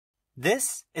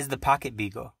This is the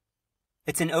PocketBeagle.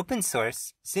 It's an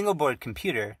open-source, single-board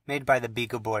computer made by the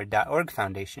BeagleBoard.org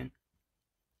Foundation.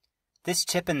 This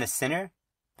chip in the center,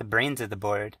 the brains of the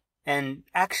board, and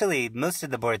actually most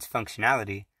of the board's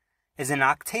functionality, is an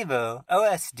Octavo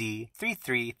OSD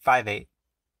 3358.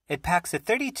 It packs a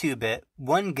 32-bit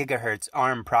 1 GHz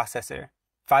ARM processor,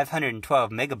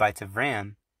 512 megabytes of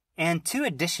RAM, and 2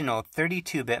 additional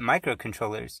 32-bit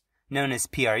microcontrollers, known as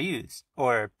PRUs,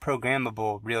 or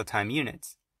Programmable Real-Time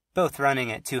Units, both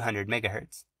running at 200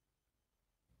 MHz.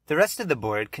 The rest of the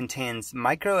board contains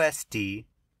microSD,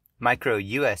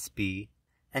 micro-USB,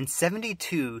 and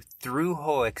 72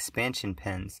 through-hole expansion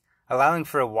pins, allowing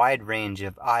for a wide range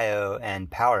of I/O and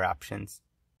power options.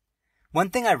 One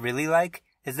thing I really like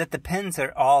is that the pins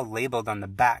are all labeled on the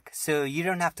back, so you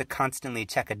don't have to constantly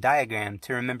check a diagram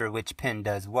to remember which pin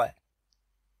does what.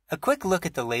 A quick look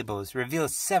at the labels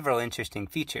reveals several interesting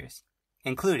features,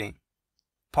 including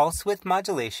pulse width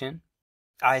modulation,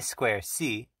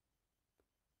 I2C,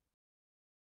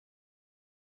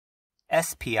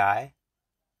 SPI,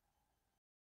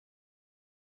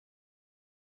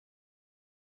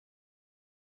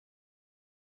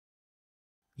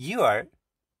 UART,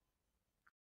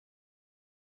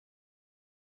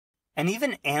 and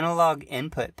even analog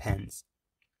input pins.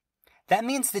 That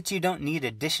means that you don't need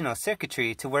additional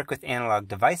circuitry to work with analog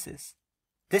devices.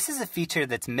 This is a feature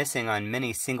that's missing on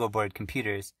many single-board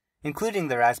computers, including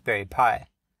the Raspberry Pi,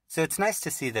 so it's nice to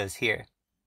see those here.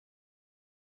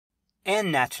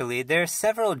 And naturally, there are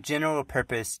several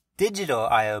general-purpose digital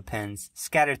I/O pins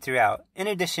scattered throughout, in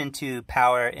addition to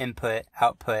power, input,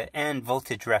 output, and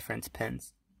voltage reference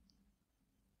pins.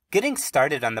 Getting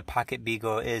started on the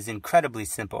PocketBeagle is incredibly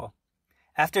simple.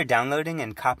 After downloading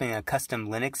and copying a custom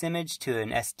Linux image to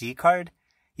an SD card,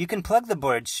 you can plug the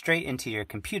board straight into your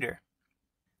computer.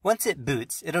 Once it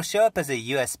boots, it'll show up as a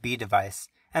USB device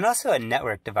and also a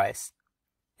network device.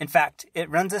 In fact, it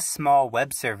runs a small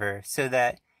web server so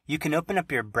that you can open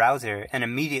up your browser and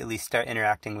immediately start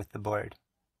interacting with the board.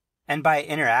 And by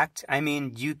interact, I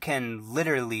mean you can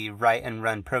literally write and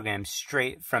run programs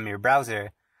straight from your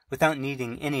browser without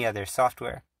needing any other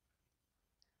software.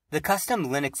 The custom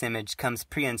Linux image comes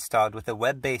pre-installed with a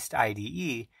web-based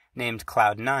IDE named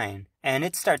Cloud9, and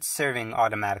it starts serving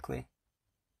automatically.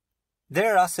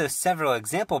 There are also several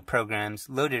example programs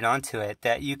loaded onto it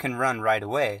that you can run right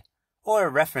away, or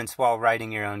reference while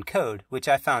writing your own code, which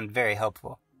I found very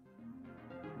helpful.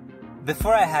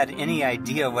 Before I had any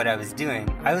idea what I was doing,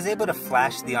 I was able to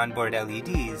flash the onboard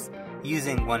LEDs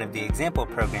using one of the example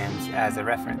programs as a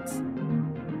reference.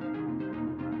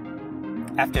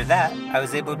 After that, I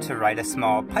was able to write a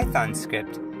small Python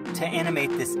script to animate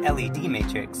this LED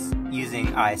matrix using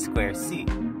I2C.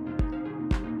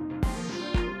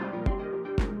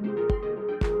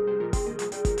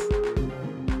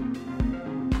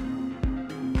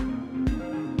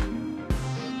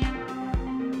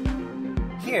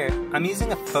 Here, I'm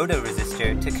using a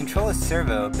photoresistor to control a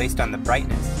servo based on the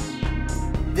brightness.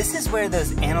 This is where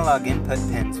those analog input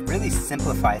pins really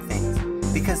simplify things,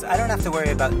 because I don't have to worry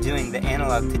about doing the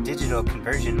analog to digital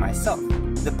conversion myself.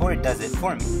 The board does it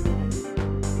for me.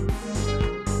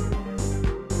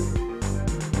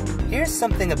 Here's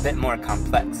something a bit more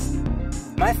complex.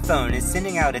 My phone is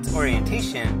sending out its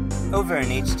orientation over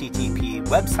an HTTP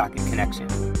WebSocket connection.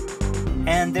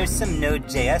 And there's some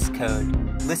Node.js code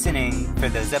listening for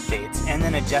those updates and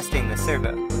then adjusting the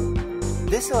servo.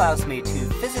 This allows me to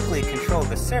physically control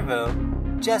the servo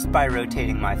just by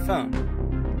rotating my phone.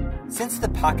 Since the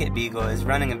PocketBeagle is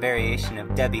running a variation of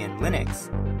Debian Linux,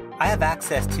 I have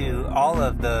access to all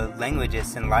of the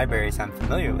languages and libraries I'm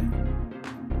familiar with.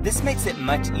 This makes it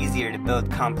much easier to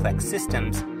build complex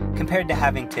systems compared to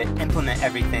having to implement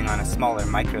everything on a smaller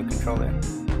microcontroller.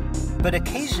 But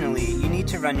occasionally, you need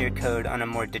to run your code on a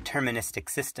more deterministic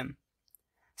system.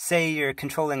 Say you're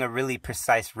controlling a really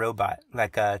precise robot,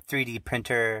 like a 3D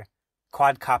printer,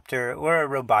 quadcopter, or a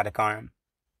robotic arm.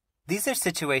 These are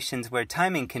situations where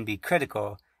timing can be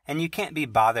critical, and you can't be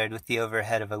bothered with the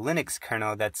overhead of a Linux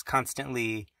kernel that's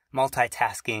constantly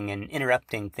multitasking and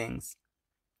interrupting things.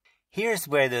 Here's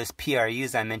where those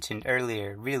PRUs I mentioned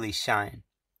earlier really shine.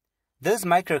 Those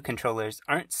microcontrollers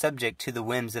aren't subject to the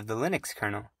whims of the Linux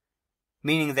kernel,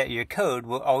 meaning that your code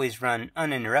will always run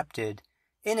uninterrupted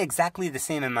in exactly the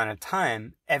same amount of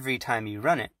time every time you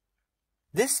run it.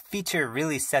 This feature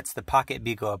really sets the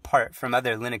PocketBeagle apart from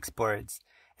other Linux boards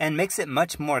and makes it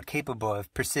much more capable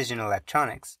of precision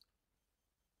electronics.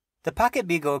 The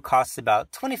PocketBeagle costs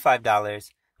about $25,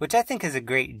 which I think is a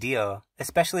great deal,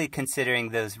 especially considering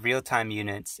those real-time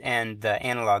units and the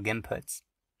analog inputs.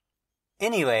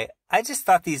 Anyway, I just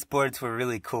thought these boards were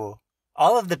really cool.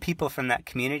 All of the people from that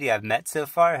community I've met so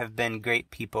far have been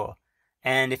great people,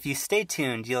 and if you stay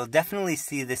tuned, you'll definitely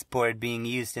see this board being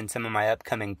used in some of my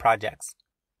upcoming projects.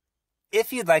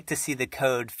 If you'd like to see the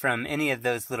code from any of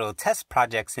those little test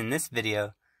projects in this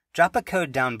video, drop a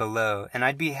code down below and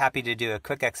I'd be happy to do a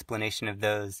quick explanation of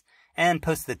those and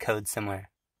post the code somewhere.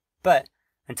 But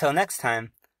until next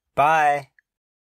time, bye!